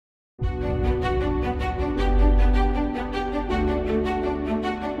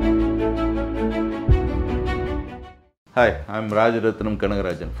Hi, I'm Rajaratnam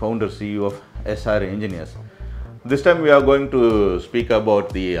Kanagarajan, founder CEO of Essar Engineers. This time we are going to speak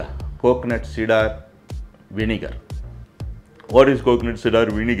about the coconut cedar vinegar. What is coconut cedar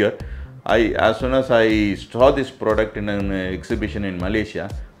vinegar? As soon as I saw this product in an exhibition in Malaysia,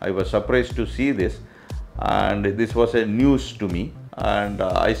 I was surprised to see this, and this was a news to me. And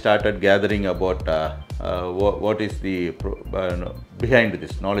I started gathering about what is the behind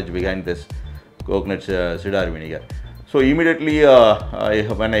this knowledge behind this coconut cedar vinegar. So immediately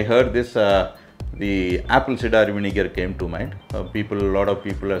when I heard this, the apple cider vinegar came to mind. A lot of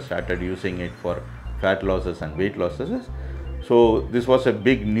people have started using it for fat losses and weight losses. So this was a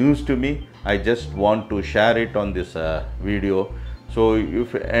big news to me. I just want to share it on this video. So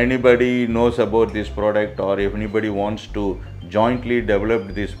if anybody knows about this product, or if anybody wants to jointly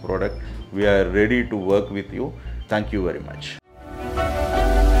develop this product, we are ready to work with you. Thank you very much.